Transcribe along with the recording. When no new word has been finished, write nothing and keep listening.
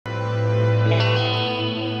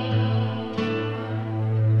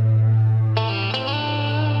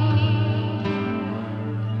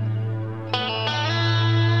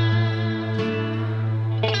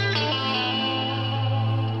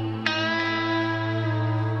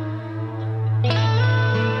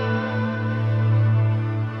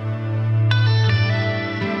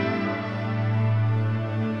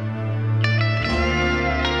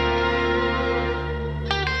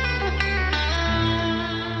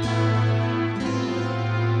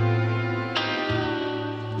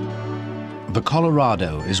The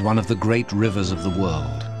Colorado is one of the great rivers of the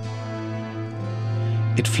world.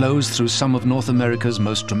 It flows through some of North America's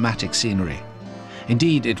most dramatic scenery.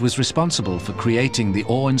 Indeed, it was responsible for creating the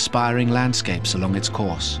awe-inspiring landscapes along its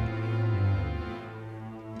course.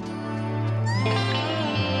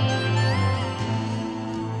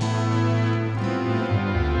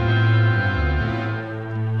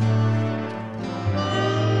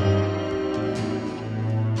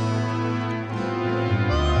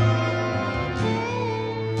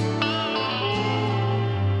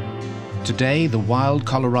 Today, the wild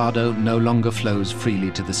Colorado no longer flows freely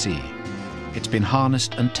to the sea. It's been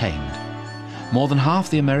harnessed and tamed. More than half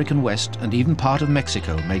the American West and even part of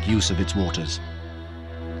Mexico make use of its waters.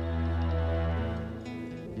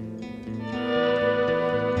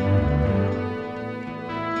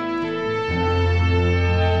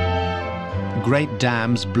 Great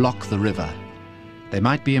dams block the river. They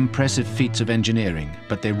might be impressive feats of engineering,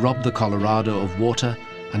 but they rob the Colorado of water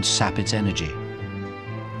and sap its energy.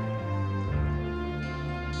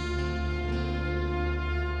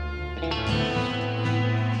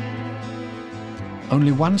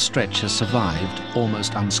 Only one stretch has survived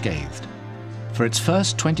almost unscathed. For its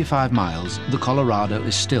first 25 miles, the Colorado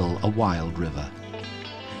is still a wild river.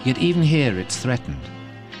 Yet even here it's threatened.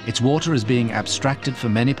 Its water is being abstracted for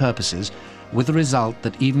many purposes, with the result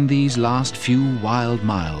that even these last few wild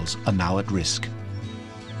miles are now at risk.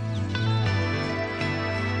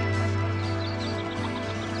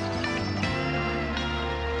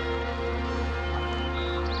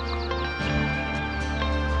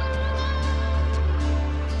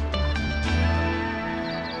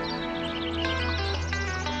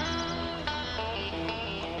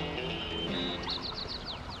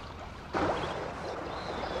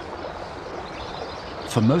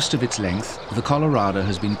 For most of its length, the Colorado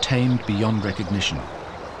has been tamed beyond recognition.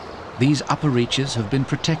 These upper reaches have been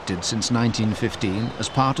protected since 1915 as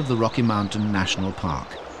part of the Rocky Mountain National Park.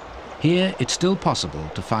 Here, it's still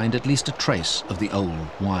possible to find at least a trace of the old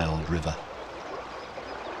wild river.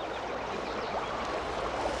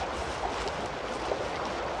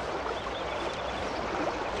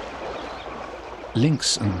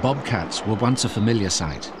 Lynx and bobcats were once a familiar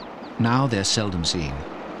sight. Now they're seldom seen.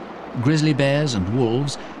 Grizzly bears and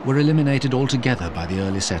wolves were eliminated altogether by the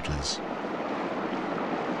early settlers.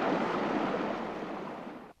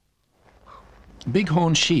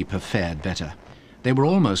 Bighorn sheep have fared better. They were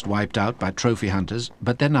almost wiped out by trophy hunters,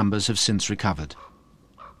 but their numbers have since recovered.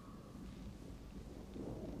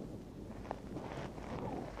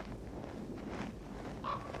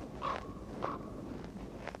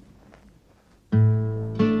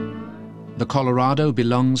 The Colorado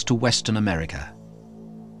belongs to Western America.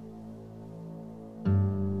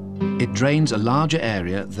 It drains a larger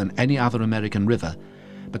area than any other American river,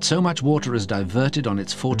 but so much water is diverted on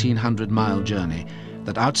its 1,400-mile journey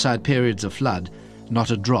that outside periods of flood, not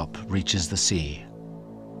a drop reaches the sea.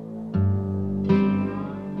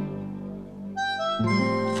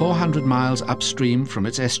 400 miles upstream from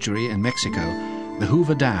its estuary in Mexico, the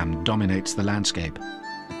Hoover Dam dominates the landscape.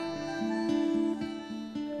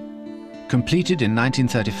 Completed in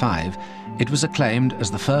 1935, it was acclaimed as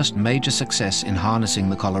the first major success in harnessing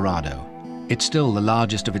the Colorado. It's still the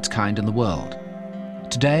largest of its kind in the world.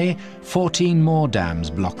 Today, 14 more dams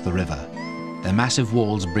block the river. Their massive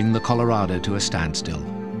walls bring the Colorado to a standstill.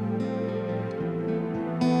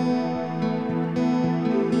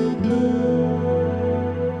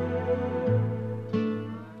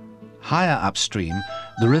 Higher upstream,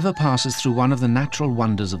 the river passes through one of the natural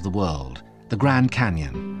wonders of the world, the Grand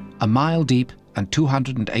Canyon, a mile deep and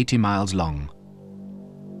 280 miles long.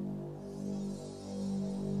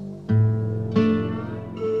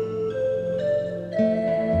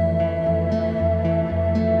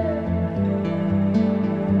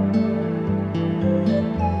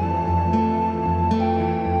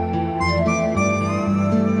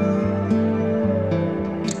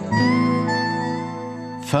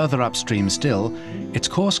 Further upstream still, its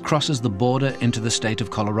course crosses the border into the state of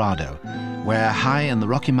Colorado, where high in the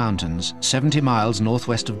Rocky Mountains, 70 miles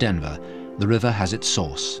northwest of Denver, the river has its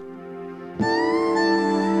source.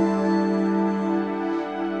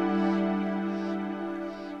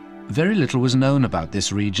 Very little was known about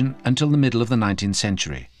this region until the middle of the 19th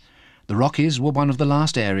century. The Rockies were one of the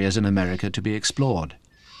last areas in America to be explored.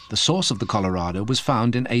 The source of the Colorado was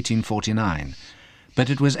found in 1849, but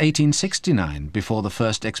it was 1869 before the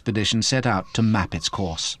first expedition set out to map its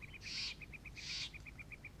course.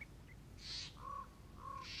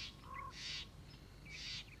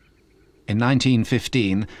 In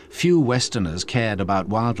 1915, few Westerners cared about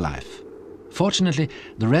wildlife. Fortunately,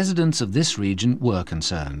 the residents of this region were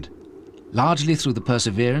concerned. Largely through the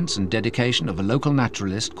perseverance and dedication of a local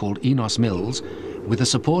naturalist called Enos Mills, with the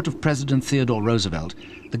support of President Theodore Roosevelt,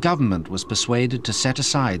 the government was persuaded to set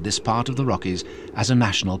aside this part of the Rockies as a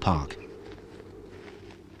national park.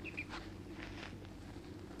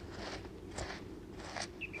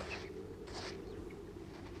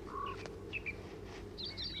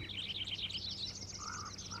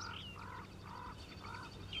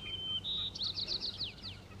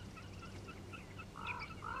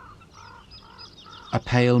 A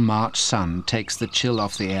pale March sun takes the chill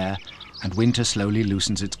off the air, and winter slowly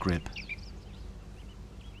loosens its grip.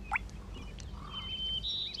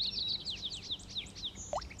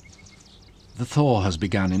 The thaw has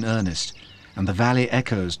begun in earnest, and the valley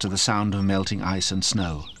echoes to the sound of melting ice and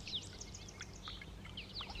snow.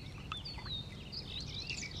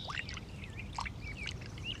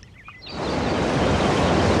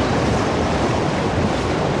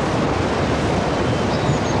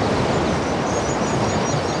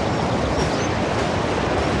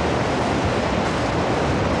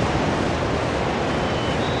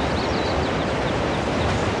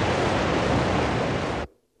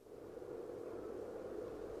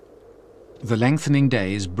 The lengthening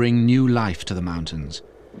days bring new life to the mountains.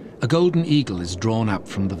 A golden eagle is drawn up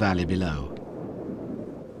from the valley below.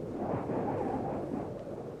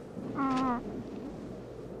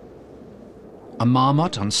 A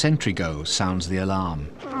marmot on sentry go sounds the alarm.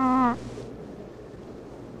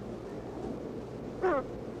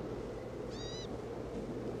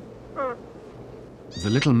 The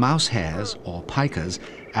little mouse hares, or pikers,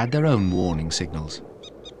 add their own warning signals.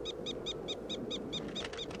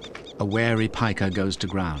 A wary piker goes to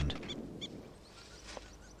ground.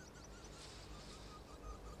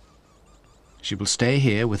 She will stay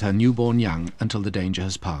here with her newborn young until the danger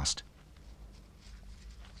has passed.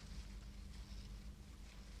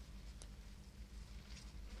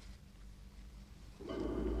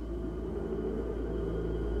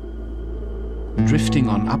 Drifting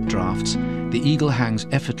on updrafts, the eagle hangs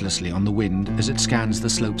effortlessly on the wind as it scans the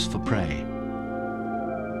slopes for prey.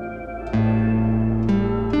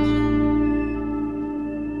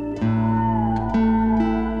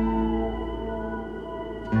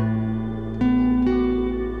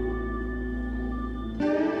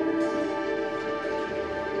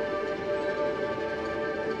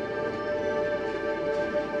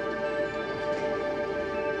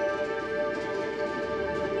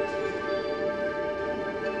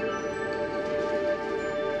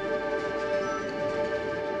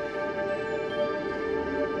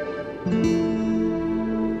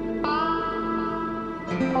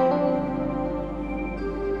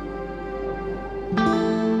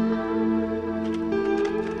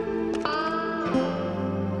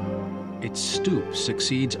 Its stoop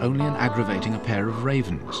succeeds only in aggravating a pair of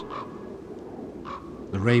ravens.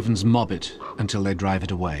 The ravens mob it until they drive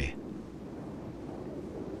it away.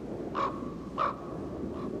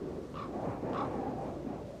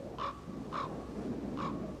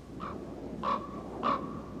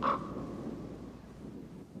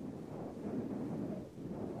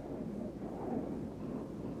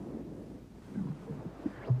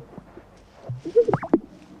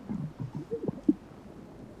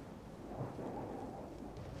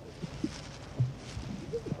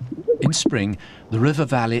 In spring, the river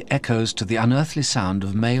valley echoes to the unearthly sound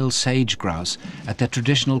of male sage grouse at their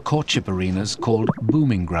traditional courtship arenas called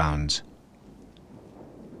booming grounds.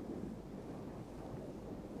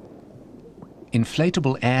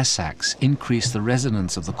 Inflatable air sacs increase the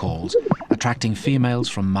resonance of the calls, attracting females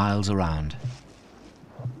from miles around.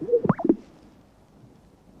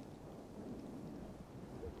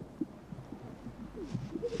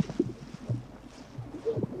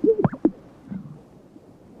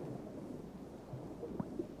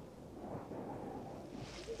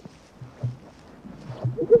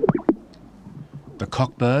 The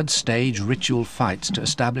cockbirds stage ritual fights to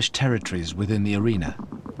establish territories within the arena.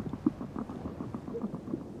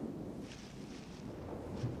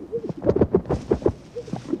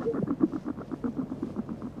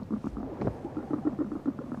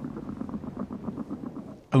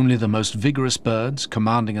 Only the most vigorous birds,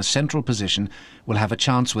 commanding a central position, will have a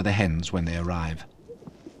chance with the hens when they arrive.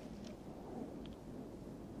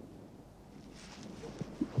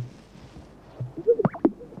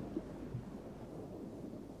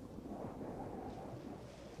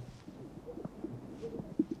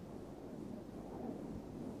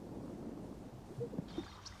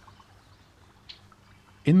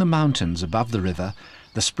 In the mountains above the river,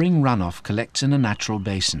 the spring runoff collects in a natural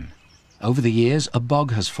basin. Over the years, a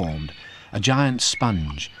bog has formed, a giant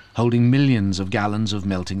sponge holding millions of gallons of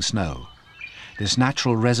melting snow. This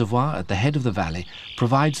natural reservoir at the head of the valley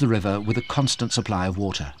provides the river with a constant supply of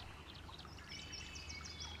water.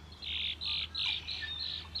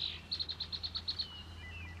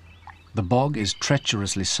 The bog is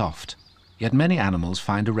treacherously soft, yet many animals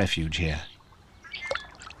find a refuge here.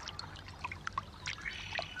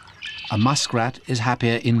 A muskrat is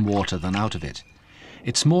happier in water than out of it.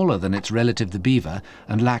 It's smaller than its relative the beaver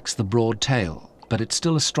and lacks the broad tail, but it's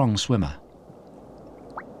still a strong swimmer.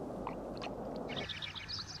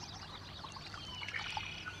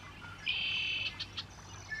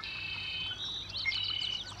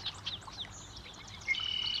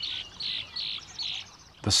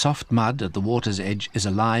 The soft mud at the water's edge is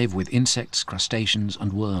alive with insects, crustaceans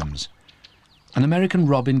and worms. An American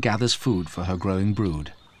robin gathers food for her growing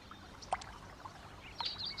brood.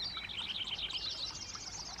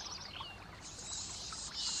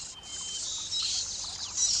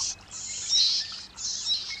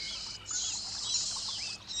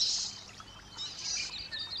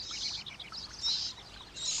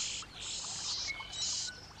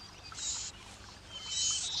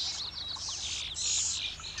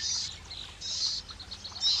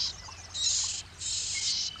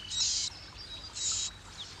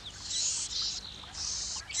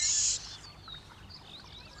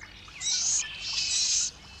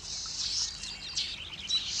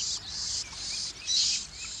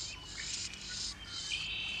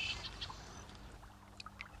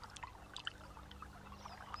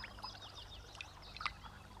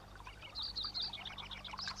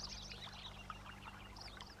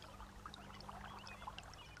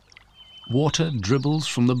 Water dribbles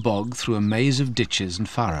from the bog through a maze of ditches and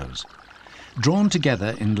furrows. Drawn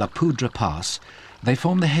together in La Poudre Pass, they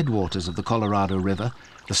form the headwaters of the Colorado River,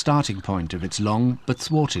 the starting point of its long but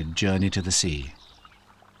thwarted journey to the sea.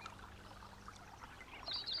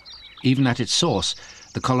 Even at its source,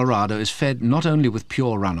 the Colorado is fed not only with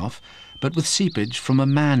pure runoff, but with seepage from a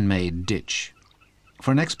man-made ditch.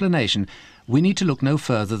 For an explanation, we need to look no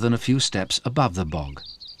further than a few steps above the bog.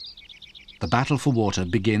 The battle for water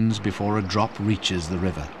begins before a drop reaches the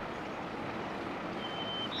river.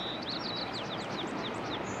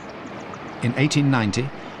 In 1890,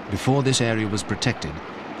 before this area was protected,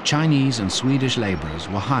 Chinese and Swedish labourers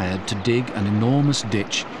were hired to dig an enormous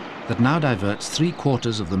ditch that now diverts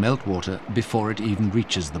 3/4 of the meltwater before it even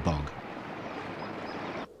reaches the bog.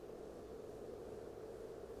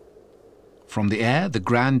 From the air, the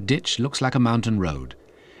grand ditch looks like a mountain road.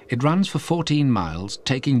 It runs for 14 miles,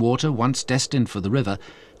 taking water once destined for the river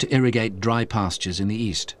to irrigate dry pastures in the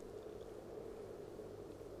east.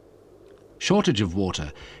 Shortage of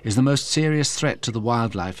water is the most serious threat to the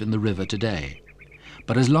wildlife in the river today.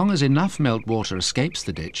 But as long as enough meltwater escapes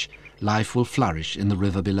the ditch, life will flourish in the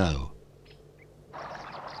river below.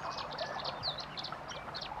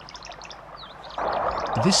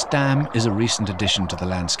 This dam is a recent addition to the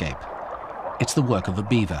landscape. It's the work of a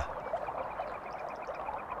beaver.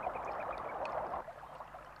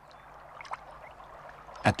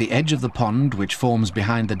 At the edge of the pond which forms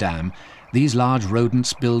behind the dam, these large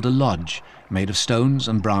rodents build a lodge made of stones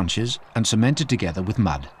and branches and cemented together with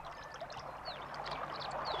mud.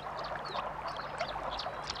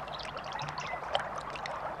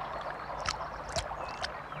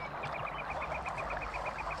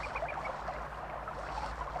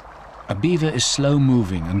 A beaver is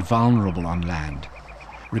slow-moving and vulnerable on land.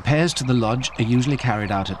 Repairs to the lodge are usually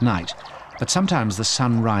carried out at night, but sometimes the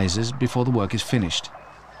sun rises before the work is finished.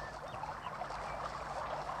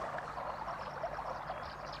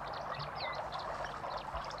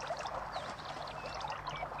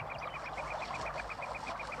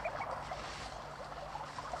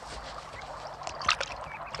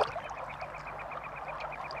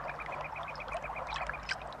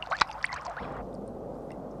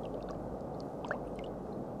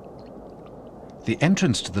 The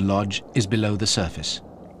entrance to the lodge is below the surface.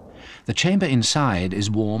 The chamber inside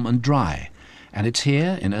is warm and dry, and it's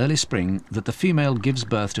here in early spring that the female gives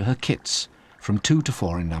birth to her kits, from 2 to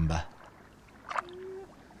 4 in number.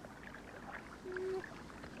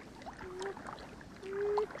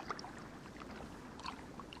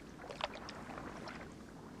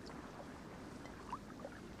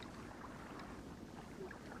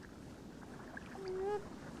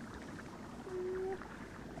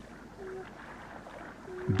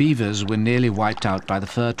 Beavers were nearly wiped out by the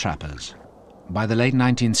fur trappers. By the late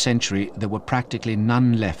 19th century, there were practically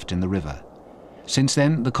none left in the river. Since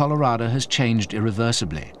then, the Colorado has changed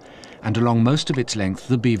irreversibly, and along most of its length,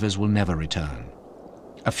 the beavers will never return.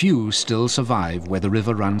 A few still survive where the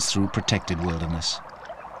river runs through protected wilderness.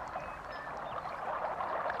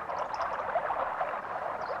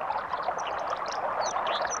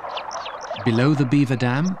 Below the Beaver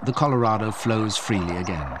Dam, the Colorado flows freely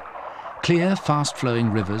again. Clear,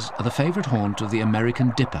 fast-flowing rivers are the favorite haunt of the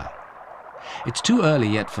American dipper. It's too early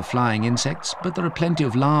yet for flying insects, but there are plenty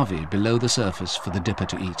of larvae below the surface for the dipper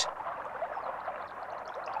to eat.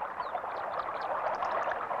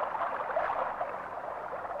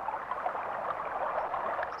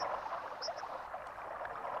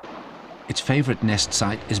 Its favorite nest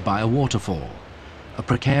site is by a waterfall, a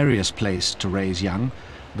precarious place to raise young,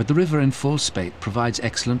 but the river in full spate provides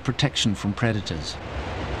excellent protection from predators.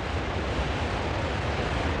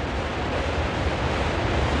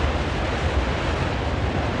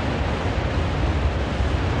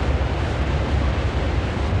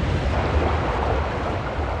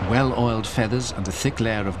 Well-oiled feathers and a thick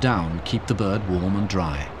layer of down keep the bird warm and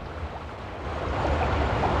dry.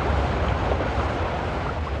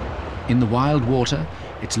 In the wild water,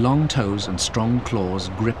 its long toes and strong claws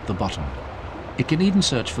grip the bottom. It can even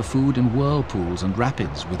search for food in whirlpools and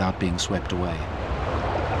rapids without being swept away.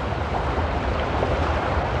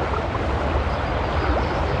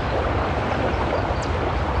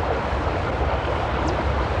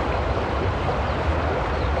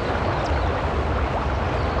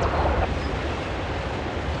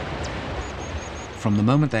 From the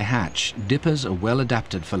moment they hatch, dippers are well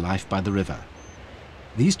adapted for life by the river.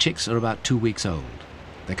 These chicks are about 2 weeks old.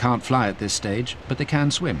 They can't fly at this stage, but they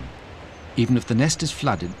can swim. Even if the nest is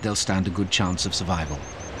flooded, they'll stand a good chance of survival.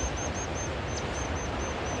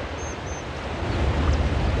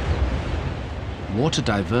 Water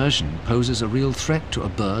diversion poses a real threat to a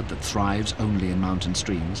bird that thrives only in mountain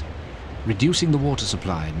streams. Reducing the water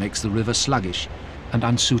supply makes the river sluggish and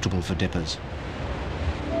unsuitable for dippers.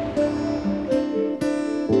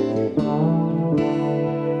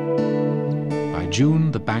 By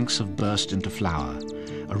June, the banks have burst into flower,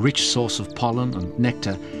 a rich source of pollen and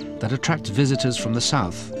nectar that attracts visitors from the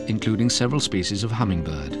south, including several species of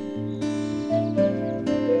hummingbird.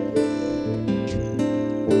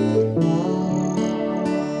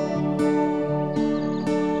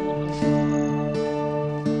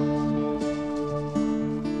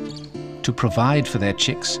 To provide for their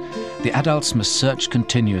chicks, the adults must search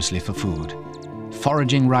continuously for food.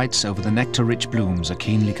 Foraging rights over the nectar-rich blooms are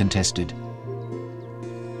keenly contested.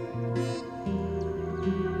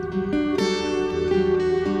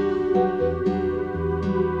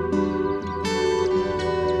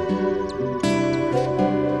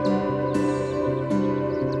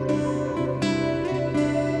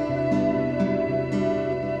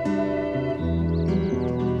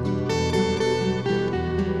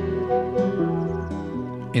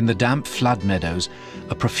 In the damp flood meadows,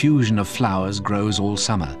 a profusion of flowers grows all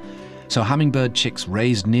summer, so hummingbird chicks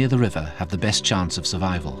raised near the river have the best chance of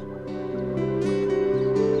survival.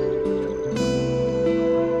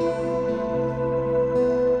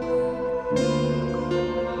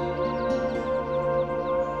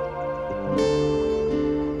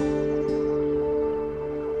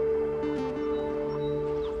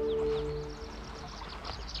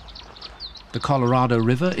 The Colorado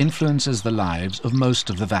River influences the lives of most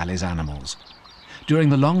of the valley's animals. During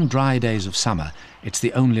the long dry days of summer, it's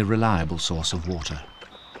the only reliable source of water.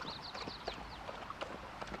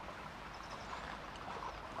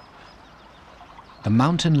 The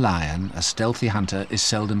mountain lion, a stealthy hunter, is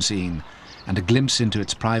seldom seen, and a glimpse into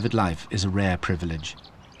its private life is a rare privilege.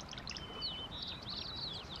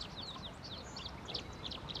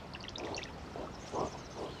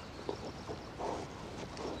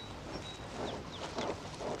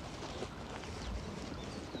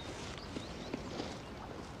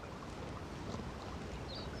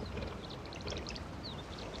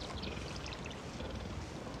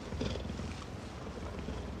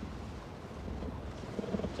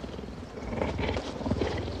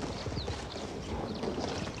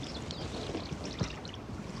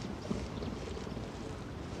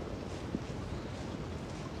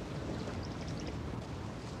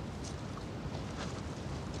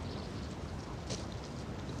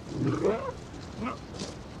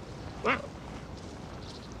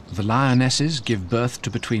 The lionesses give birth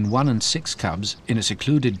to between 1 and 6 cubs in a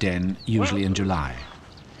secluded den, usually in July.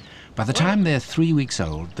 By the time they're 3 weeks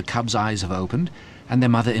old, the cubs' eyes have opened and their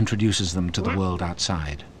mother introduces them to the world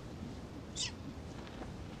outside.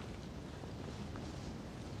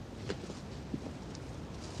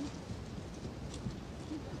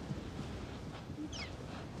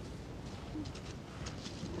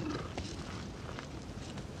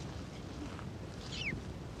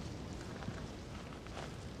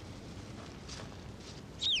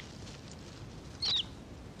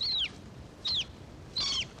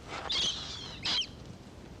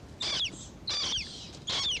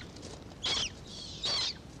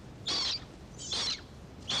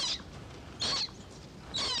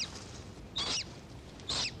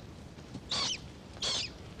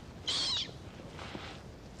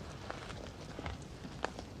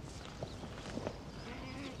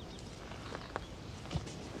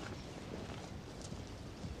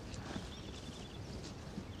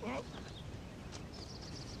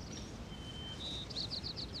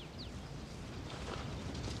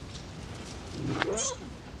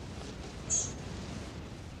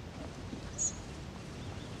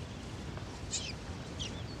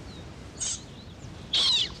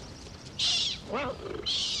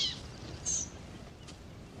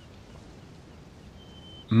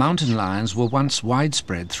 Mountain lions were once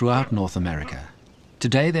widespread throughout North America.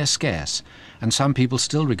 Today they're scarce, and some people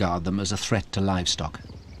still regard them as a threat to livestock.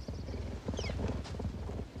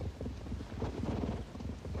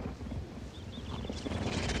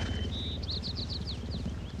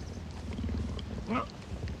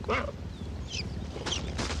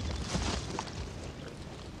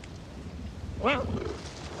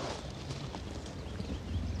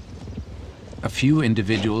 A few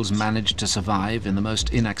individuals managed to survive in the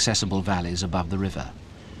most inaccessible valleys above the river.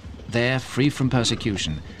 There, free from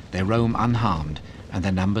persecution, they roam unharmed, and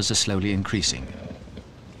their numbers are slowly increasing.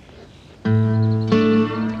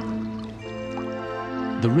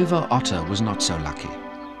 The river otter was not so lucky.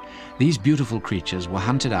 These beautiful creatures were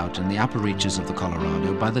hunted out in the upper reaches of the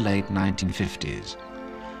Colorado by the late 1950s.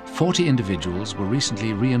 40 individuals were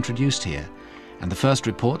recently reintroduced here, and the first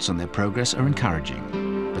reports on their progress are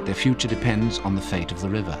encouraging, but their future depends on the fate of the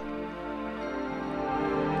river.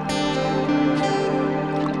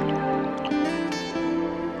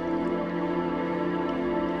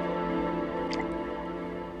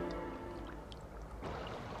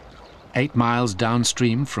 Eight miles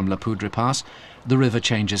downstream from La Poudre Pass, the river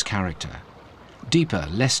changes character. Deeper,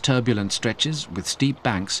 less turbulent stretches with steep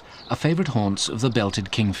banks are favourite haunts of the belted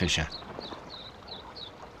kingfisher.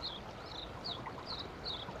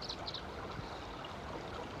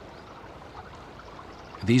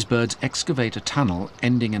 These birds excavate a tunnel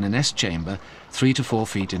ending in a nest chamber 3 to 4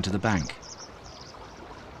 feet into the bank.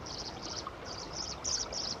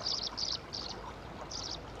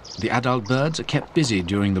 The adult birds are kept busy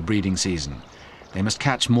during the breeding season. They must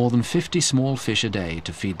catch more than 50 small fish a day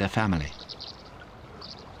to feed their family.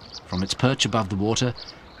 From its perch above the water,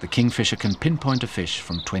 the kingfisher can pinpoint a fish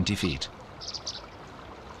from 20 feet.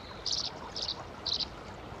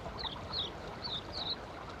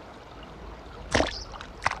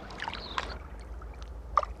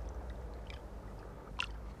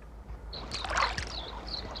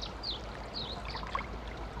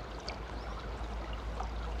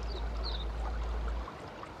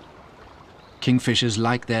 Kingfishers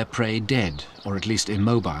like their prey dead, or at least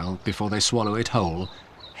immobile, before they swallow it whole,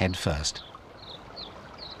 head first.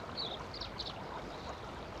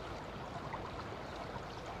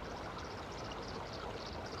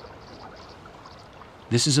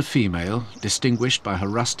 This is a female, distinguished by her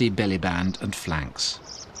rusty belly band and flanks.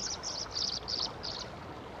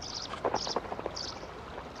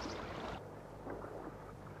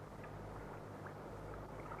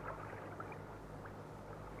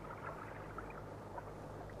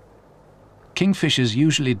 Kingfishers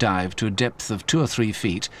usually dive to a depth of 2 or 3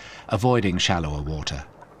 feet, avoiding shallower water.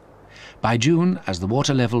 By June, as the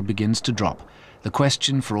water level begins to drop, the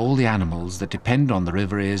question for all the animals that depend on the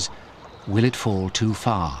river is, will it fall too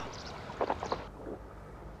far?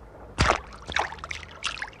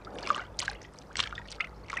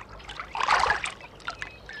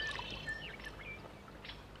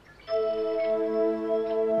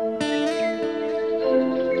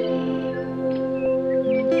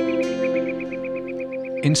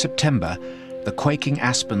 In September, the quaking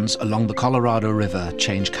aspens along the Colorado River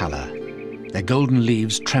change color. Their golden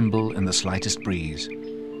leaves tremble in the slightest breeze.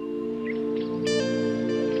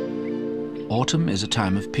 Autumn is a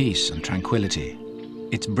time of peace and tranquility.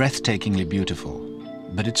 It's breathtakingly beautiful,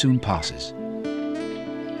 but it soon passes.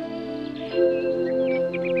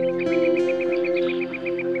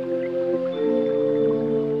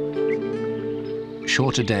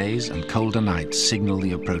 Shorter days and colder nights signal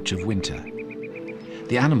the approach of winter.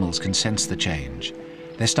 The animals can sense the change.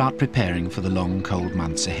 They start preparing for the long, cold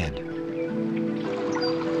months ahead.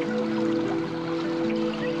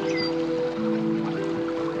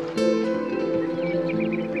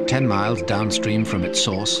 Ten miles downstream from its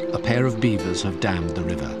source, a pair of beavers have dammed the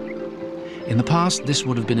river. In the past, this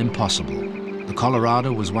would have been impossible. The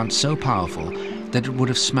Colorado was once so powerful that it would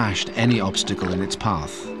have smashed any obstacle in its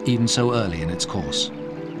path, even so early in its course.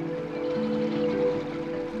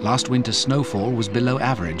 Last winter's snowfall was below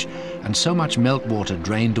average, and so much meltwater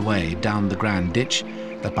drained away down the Grand Ditch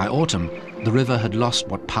that by autumn the river had lost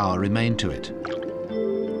what power remained to it.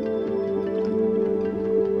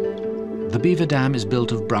 The beaver dam is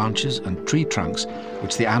built of branches and tree trunks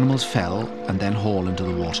which the animals fell and then haul into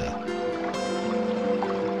the water.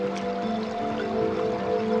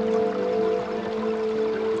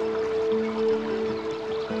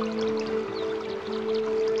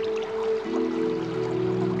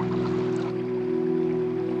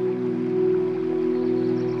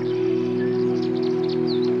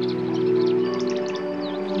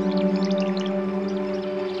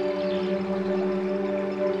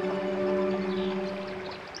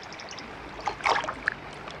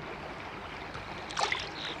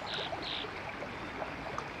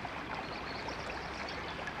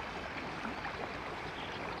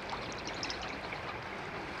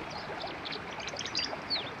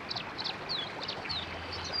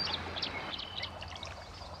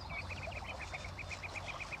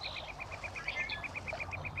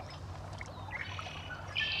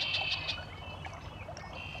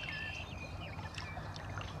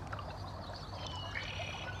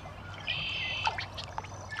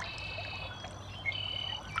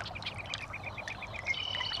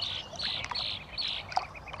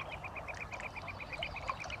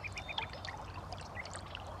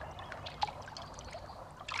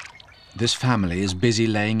 this family is busy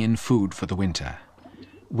laying in food for the winter.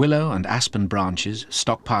 Willow and aspen branches,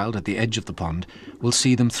 stockpiled at the edge of the pond, will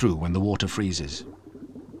see them through when the water freezes.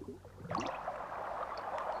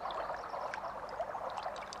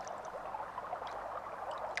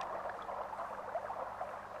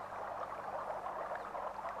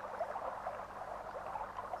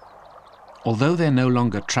 Although they're no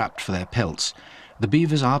longer trapped for their pelts, the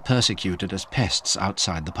beavers are persecuted as pests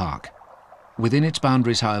outside the park. Within its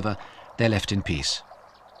boundaries, however, they're left in peace.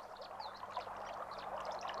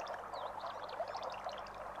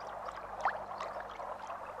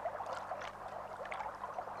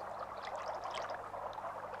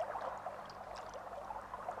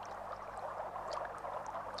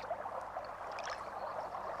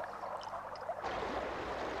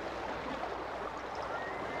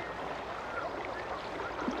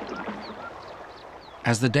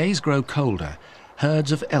 As the days grow colder,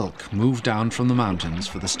 herds of elk move down from the mountains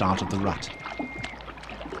for the start of the rut.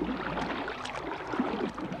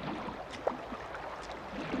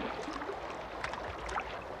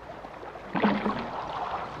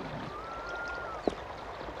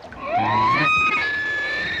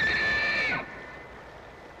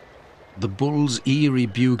 The bull's eerie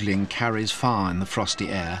bugling carries far in the frosty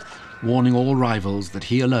air, warning all rivals that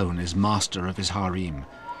he alone is master of his harem,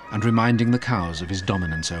 and reminding the cows of his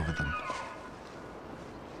dominance over them.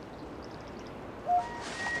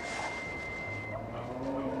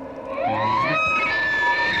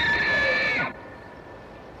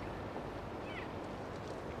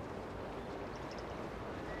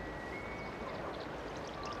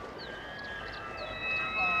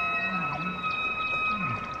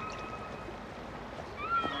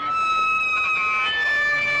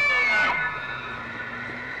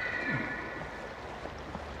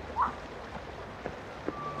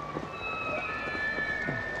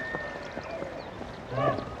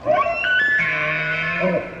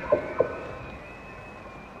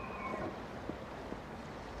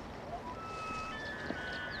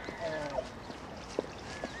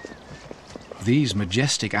 These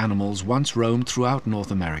majestic animals once roamed throughout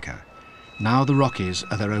North America. Now the Rockies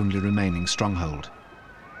are their only remaining stronghold.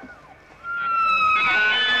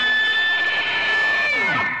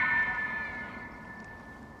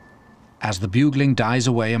 As the bugling dies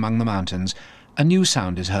away among the mountains, a new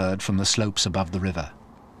sound is heard from the slopes above the river.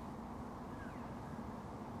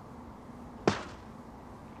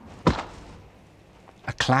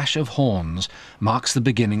 A clash of horns marks the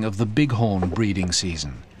beginning of the bighorn breeding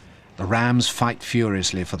season. The rams fight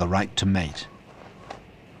furiously for the right to mate.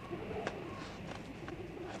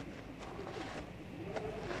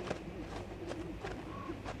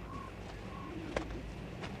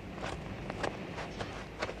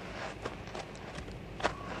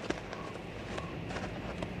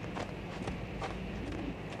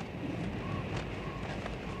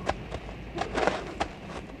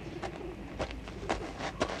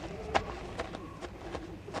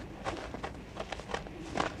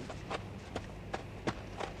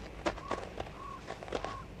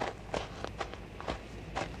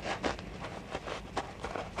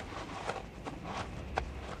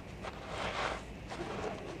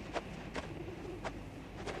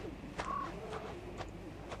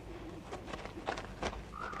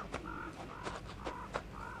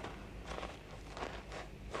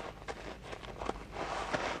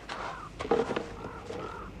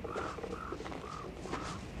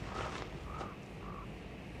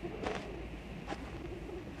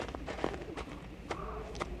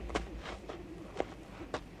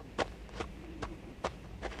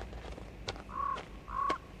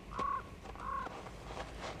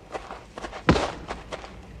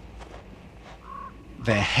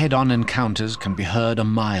 Their head-on encounters can be heard a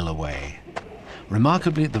mile away.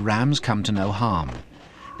 Remarkably, the rams come to no harm.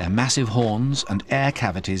 Their massive horns and air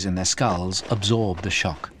cavities in their skulls absorb the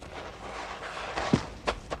shock.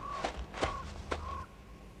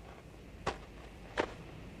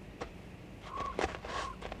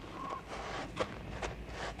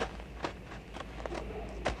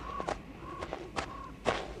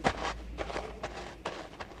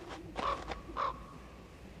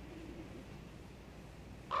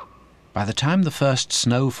 By the time the first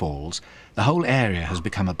snow falls, the whole area has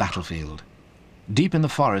become a battlefield. Deep in the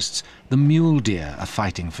forests, the mule deer are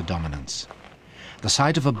fighting for dominance. The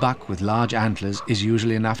sight of a buck with large antlers is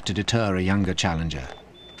usually enough to deter a younger challenger.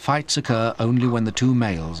 Fights occur only when the two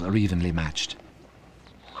males are evenly matched.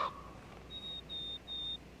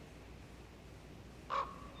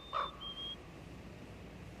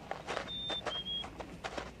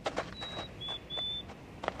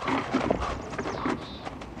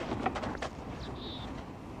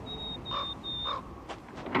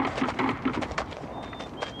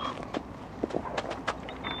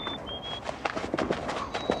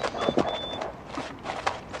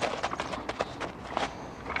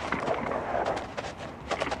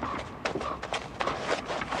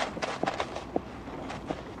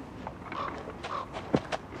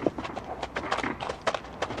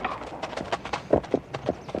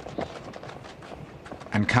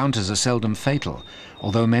 encounters are seldom fatal,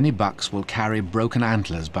 although many bucks will carry broken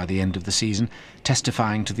antlers by the end of the season,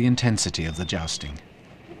 testifying to the intensity of the jousting.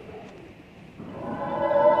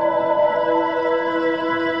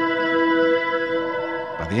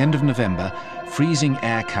 By the end of November, freezing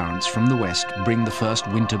air currents from the west bring the first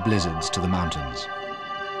winter blizzards to the mountains.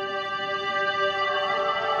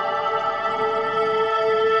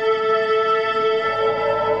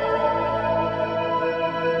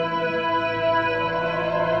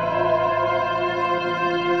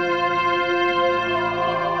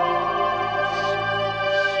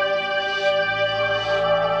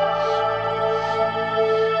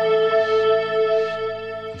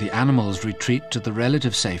 The animals retreat to the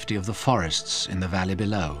relative safety of the forests in the valley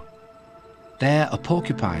below. There, a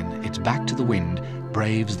porcupine, its back to the wind,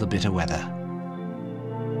 braves the bitter weather.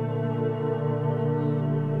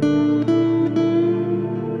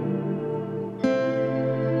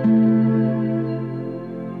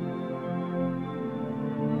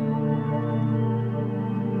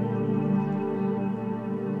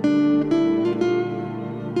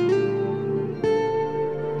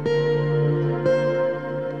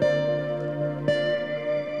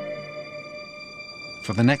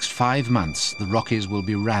 For the next 5 months, the Rockies will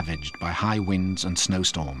be ravaged by high winds and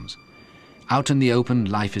snowstorms. Out in the open,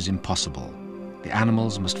 life is impossible. The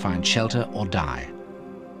animals must find shelter or die.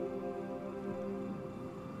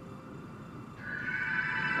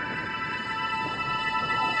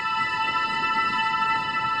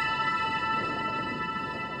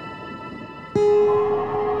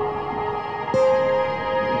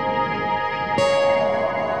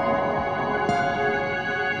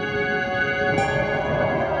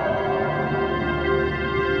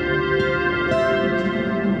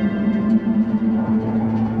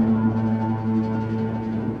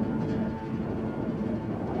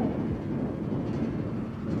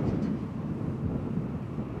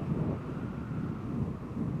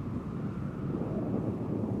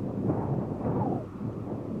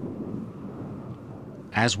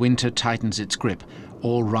 As winter tightens its grip,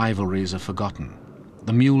 all rivalries are forgotten.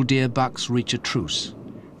 The mule deer bucks reach a truce.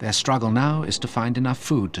 Their struggle now is to find enough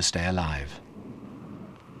food to stay alive.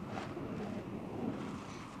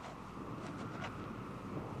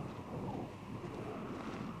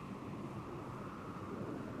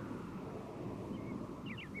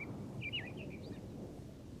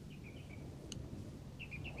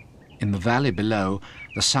 In the valley below,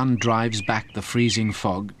 the sun drives back the freezing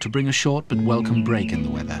fog to bring a short but welcome break in the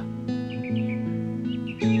weather.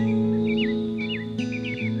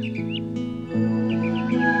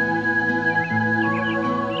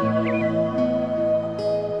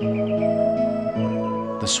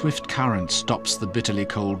 The swift current stops the bitterly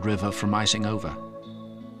cold river from icing over.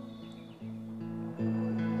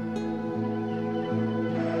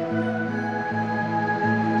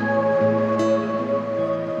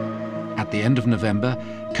 At the end of November,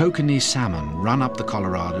 kokanee salmon run up the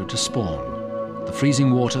Colorado to spawn. The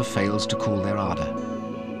freezing water fails to cool their ardor.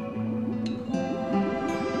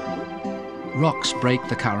 Rocks break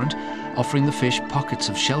the current, offering the fish pockets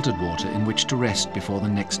of sheltered water in which to rest before the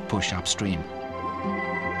next push upstream.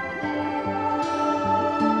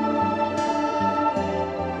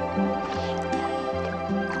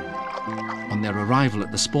 On their arrival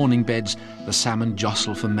at the spawning beds, the salmon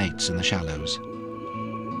jostle for mates in the shallows.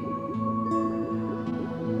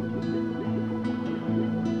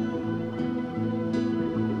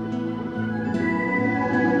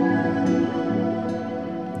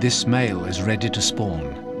 This male is ready to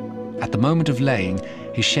spawn. At the moment of laying,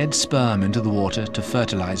 he sheds sperm into the water to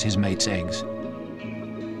fertilize his mate's eggs.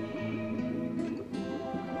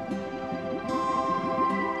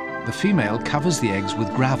 The female covers the eggs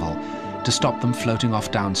with gravel to stop them floating off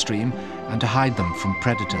downstream and to hide them from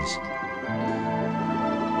predators.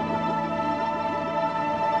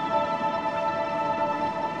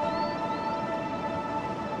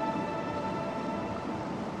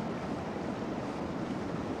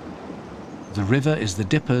 The river is the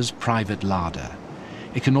dipper's private larder.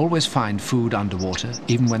 It can always find food underwater,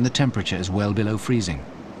 even when the temperature is well below freezing.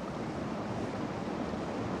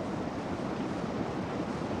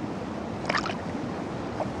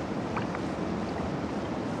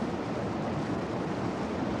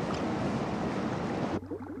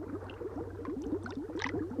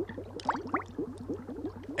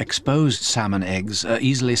 Exposed salmon eggs are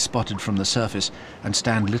easily spotted from the surface and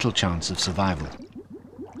stand little chance of survival.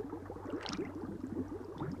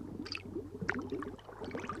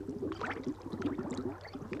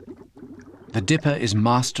 The dipper is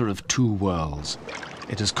master of two worlds.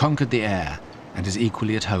 It has conquered the air and is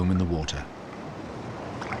equally at home in the water.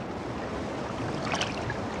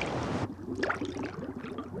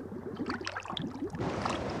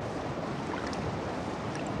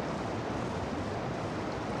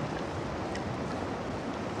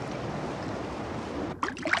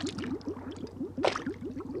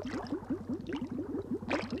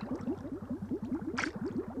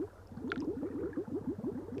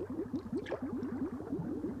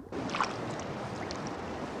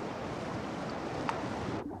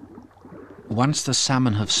 Once the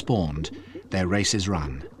salmon have spawned, their race is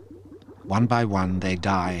run. One by one they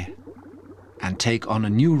die and take on a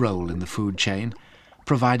new role in the food chain,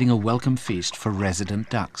 providing a welcome feast for resident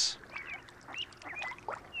ducks.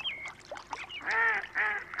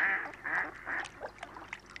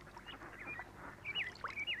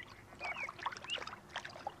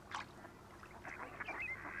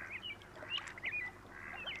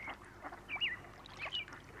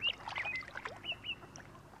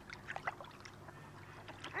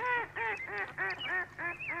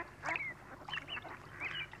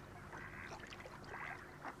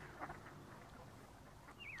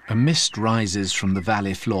 A mist rises from the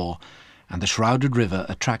valley floor, and the shrouded river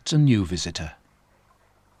attracts a new visitor.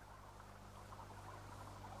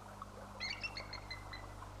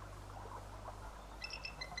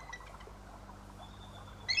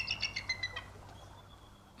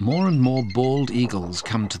 More and more bald eagles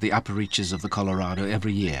come to the upper reaches of the Colorado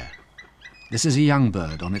every year. This is a young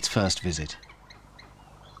bird on its first visit.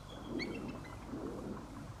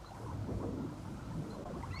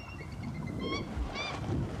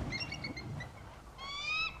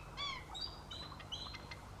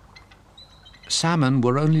 Salmon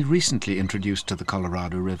were only recently introduced to the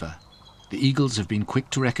Colorado River. The eagles have been quick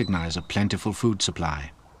to recognize a plentiful food supply.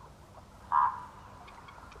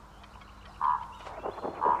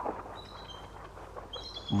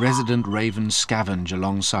 Resident ravens scavenge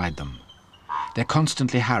alongside them. They're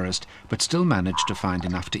constantly harassed, but still manage to find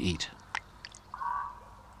enough to eat.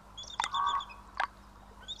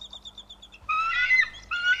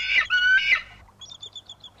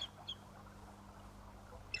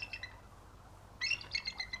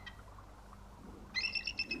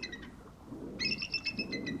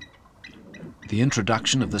 The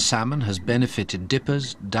introduction of the salmon has benefited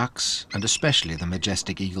dippers, ducks, and especially the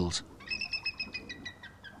majestic eagles.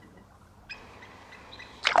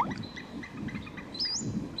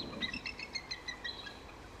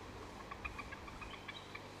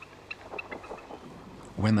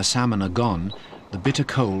 When the salmon are gone, the bitter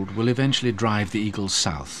cold will eventually drive the eagles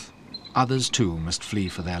south. Others too must flee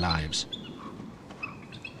for their lives.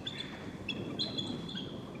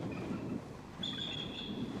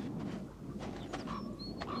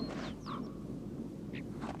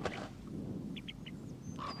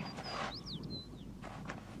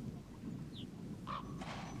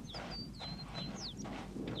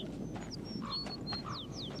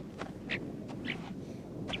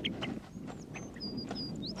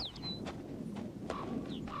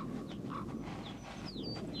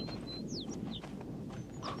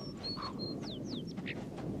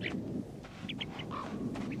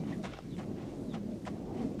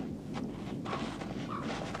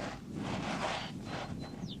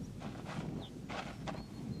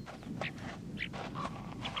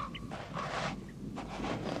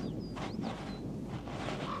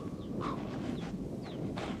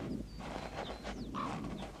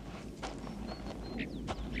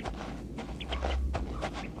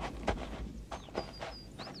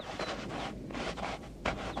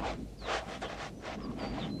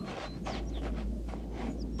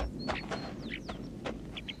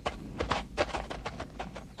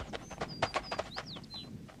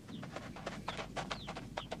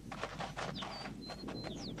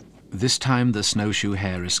 This time the snowshoe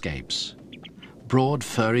hare escapes. Broad,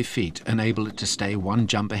 furry feet enable it to stay one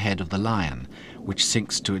jump ahead of the lion, which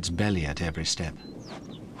sinks to its belly at every step.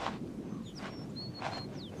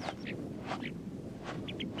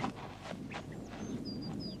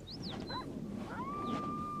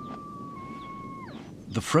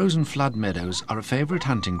 The frozen flood meadows are a favorite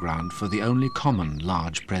hunting ground for the only common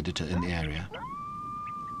large predator in the area.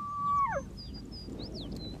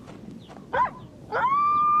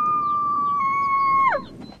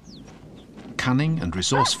 Cunning and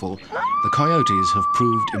resourceful, the coyotes have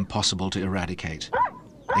proved impossible to eradicate.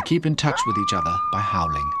 They keep in touch with each other by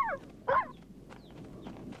howling.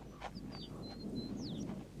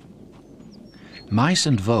 Mice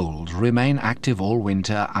and voles remain active all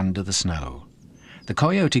winter under the snow. The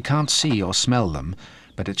coyote can't see or smell them,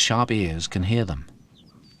 but its sharp ears can hear them.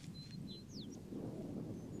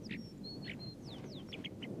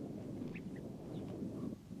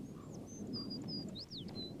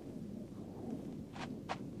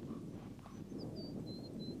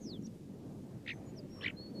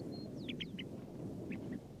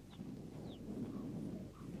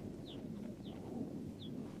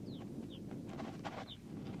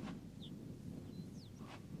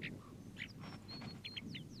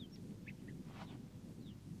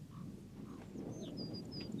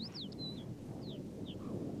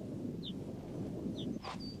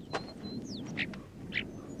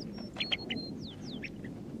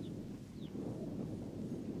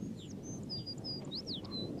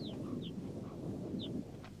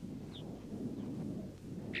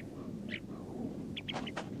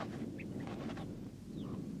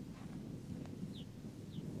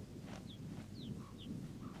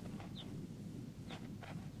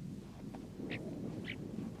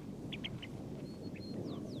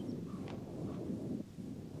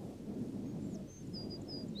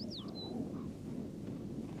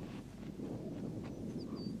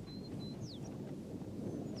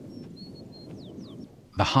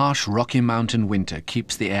 The harsh Rocky Mountain winter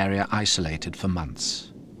keeps the area isolated for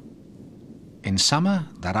months. In summer,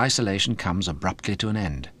 that isolation comes abruptly to an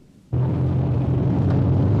end.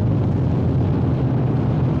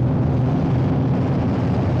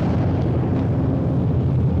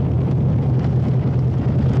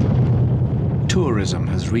 Tourism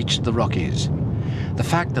has reached the Rockies. The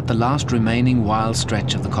fact that the last remaining wild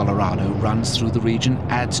stretch of the Colorado runs through the region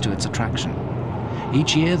adds to its attraction.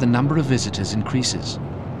 Each year, the number of visitors increases.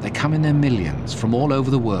 They come in their millions from all over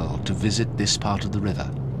the world to visit this part of the river.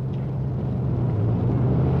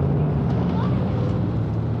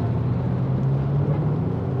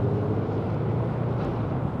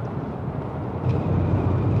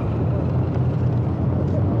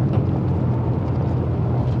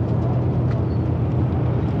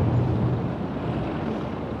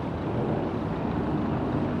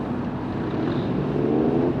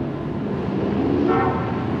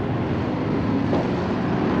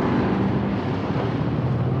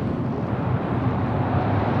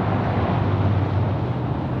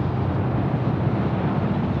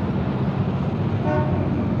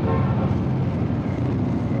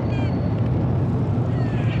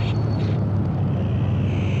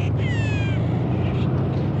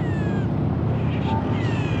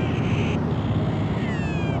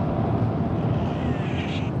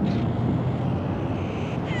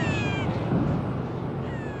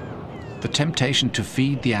 The temptation to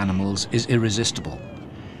feed the animals is irresistible.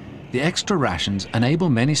 The extra rations enable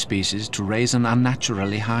many species to raise an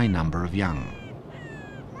unnaturally high number of young.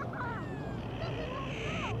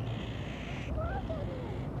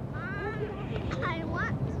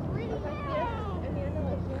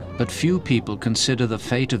 But few people consider the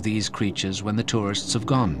fate of these creatures when the tourists have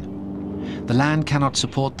gone. The land cannot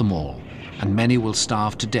support them all, and many will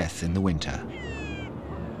starve to death in the winter.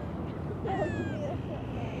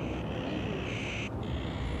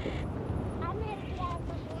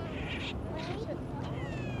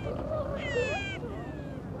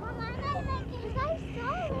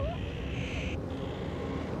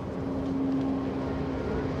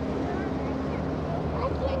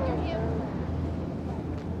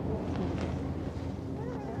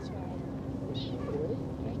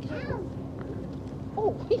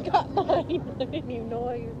 Oh, he got mine. I didn't even know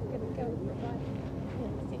he was going to go for mine.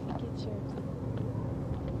 Let's see if he gets yours.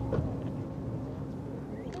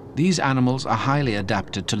 These animals are highly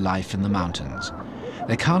adapted to life in the mountains.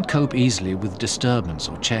 They can't cope easily with disturbance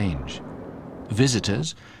or change.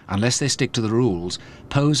 Visitors, unless they stick to the rules,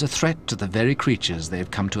 pose a threat to the very creatures they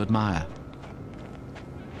have come to admire.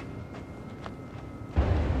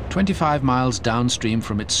 25 miles downstream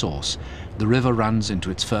from its source, the river runs into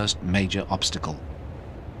its first major obstacle.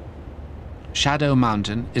 Shadow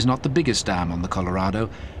Mountain is not the biggest dam on the Colorado,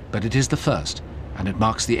 but it is the first, and it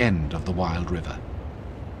marks the end of the wild river.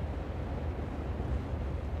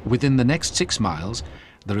 Within the next 6 miles,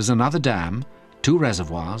 there is another dam, 2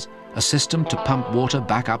 reservoirs, a system to pump water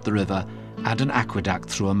back up the river, and an aqueduct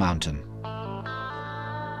through a mountain.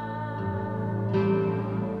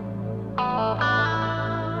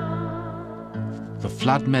 The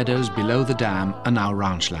flood meadows below the dam are now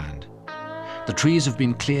ranchland. The trees have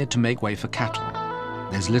been cleared to make way for cattle.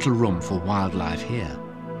 There's little room for wildlife here.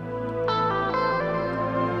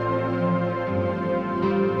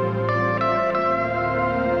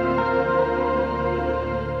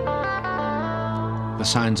 The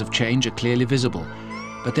signs of change are clearly visible,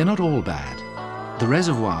 but they're not all bad. The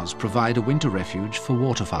reservoirs provide a winter refuge for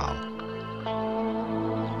waterfowl.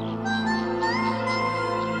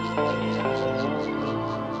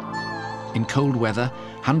 In cold weather,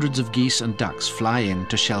 hundreds of geese and ducks fly in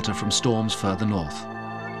to shelter from storms further north.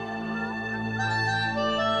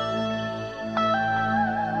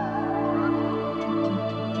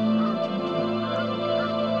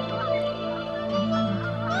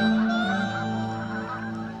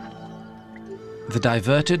 The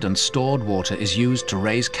diverted and stored water is used to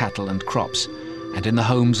raise cattle and crops, and in the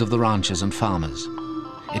homes of the ranchers and farmers.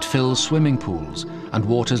 It fills swimming pools and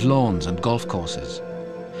waters lawns and golf courses.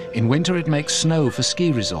 In winter, it makes snow for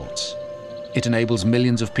ski resorts. It enables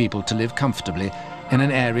millions of people to live comfortably in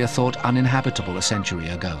an area thought uninhabitable a century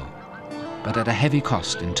ago, but at a heavy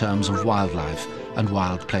cost in terms of wildlife and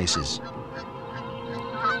wild places.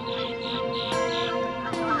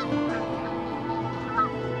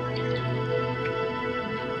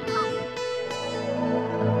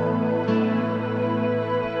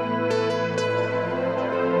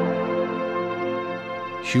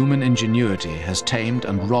 Human ingenuity has tamed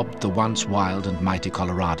and robbed the once wild and mighty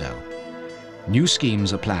Colorado. New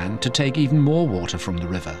schemes are planned to take even more water from the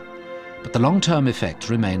river, but the long-term effects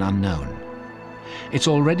remain unknown. It's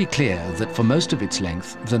already clear that for most of its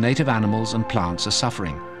length, the native animals and plants are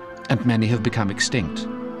suffering, and many have become extinct.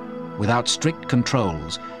 Without strict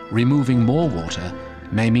controls, removing more water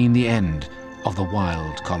may mean the end of the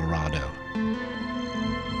wild Colorado.